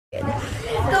Good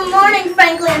morning,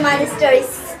 Franklin Montessori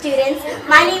students.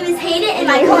 My name is Hayden and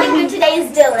my co-anchor today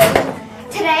is Dylan.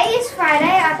 Today is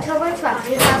Friday, October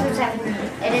 12th, 2017.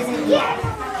 It is a year.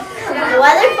 The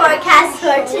weather forecast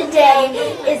for today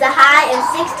is a high of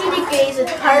 60 degrees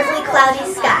with partly cloudy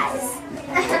skies.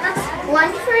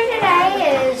 Lunch for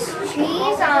today is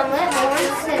cheese omelet,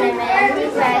 warm cinnamon,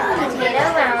 bread, potato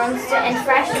rounds, and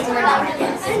fresh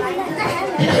oranges.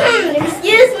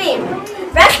 Excuse me.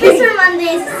 Breakfast for Monday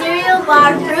is cereal,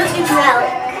 bar, fruit, and milk.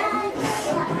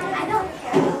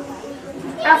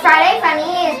 Our Friday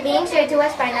Funny is being shared to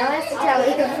us by Noah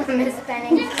Satelli from Miss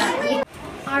Penning's.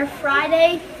 Our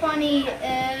Friday Funny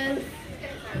is,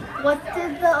 what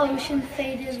did the ocean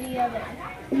say to the other?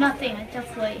 Nothing,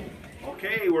 just wait.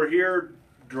 Okay, we're here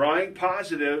drawing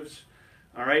positives,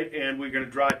 all right, and we're going to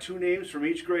draw two names from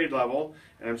each grade level,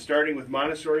 and I'm starting with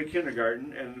Montessori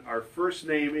Kindergarten, and our first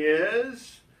name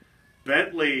is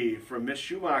Bentley from Miss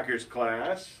Schumacher's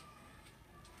class,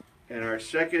 and our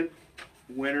second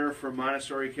winner from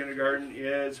Montessori Kindergarten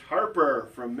is Harper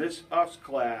from Miss Huff's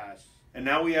class. And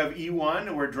now we have E1,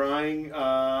 and we're drawing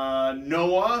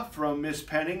Noah from Miss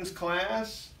Penning's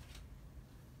class,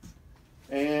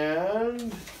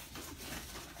 and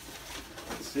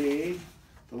let's see,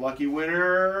 the lucky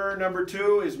winner number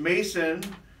 2 is Mason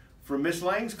from Miss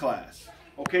Lang's class.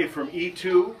 Okay, from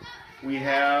E2 we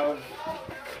have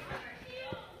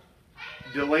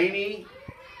Delaney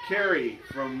Carey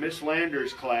from Miss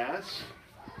Lander's class,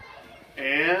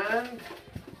 and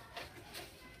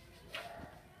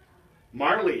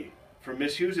Marley from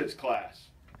Miss Hughes' class.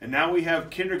 And now we have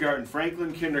kindergarten,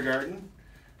 Franklin Kindergarten,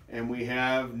 and we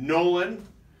have Nolan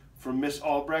from Miss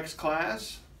Albrecht's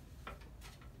class,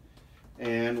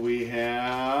 and we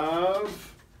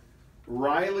have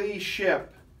Riley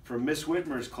Ship from Miss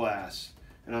Whitmer's class.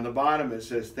 And on the bottom it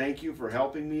says, "Thank you for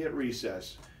helping me at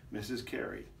recess, Mrs.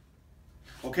 Carey."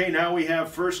 Okay, now we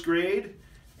have first grade,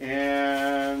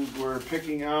 and we're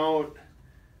picking out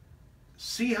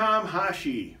Siham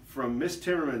Hashi from Miss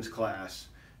Timmerman's class.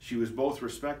 She was both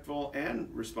respectful and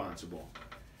responsible.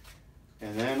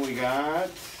 And then we got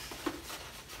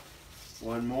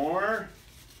one more.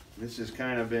 This has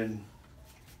kind of been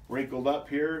wrinkled up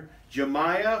here.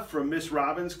 Jemiah from Miss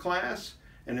Robbins' class,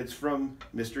 and it's from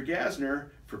Mr. Gasner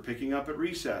for picking up at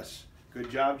recess. Good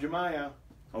job, Jemiah.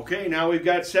 Okay, now we've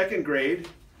got second grade,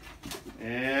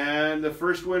 and the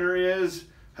first winner is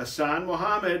Hassan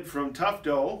Mohammed from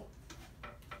Tufto.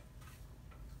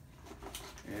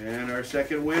 And our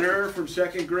second winner from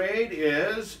second grade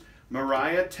is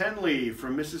Mariah Tenley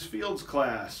from Mrs. Fields'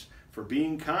 class for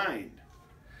being kind.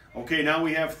 Okay, now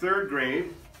we have third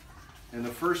grade, and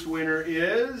the first winner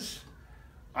is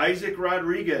Isaac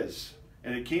Rodriguez,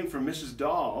 and it came from Mrs.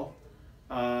 Dahl,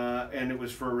 and it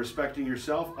was for respecting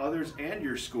yourself, others, and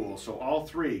your school. So all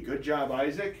three. Good job,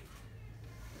 Isaac.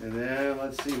 And then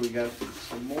let's see, we got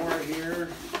some more here.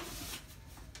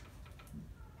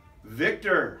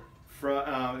 Victor.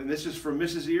 And this is from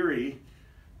Mrs. Erie.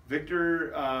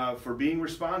 Victor for being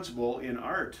responsible in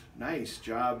art. Nice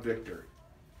job, Victor.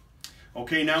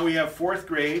 Okay, now we have fourth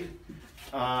grade.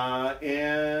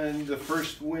 And the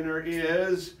first winner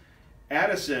is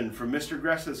Addison from Mr.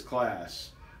 Gress's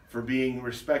class for being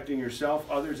respecting yourself,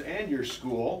 others, and your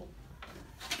school.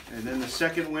 And then the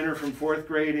second winner from fourth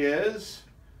grade is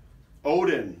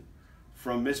Odin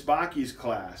from Miss Baki's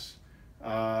class,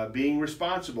 being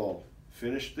responsible.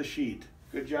 Finished the sheet.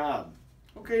 Good job.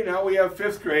 Okay, now we have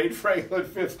fifth grade, Franklin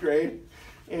fifth grade.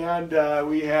 And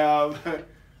we have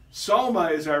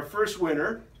Salma is our first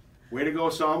winner. Way to go,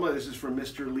 Salma. This is from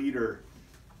Mr. Leader.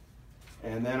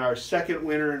 And then our second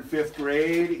winner in fifth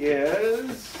grade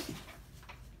is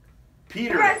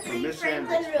Peter from Miss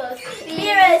Franklin Sanders. rules. Be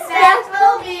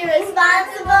respectful, be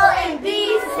responsible, and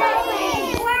be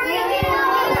safe.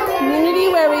 Community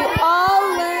where we all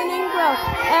learn and grow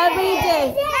every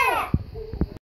day.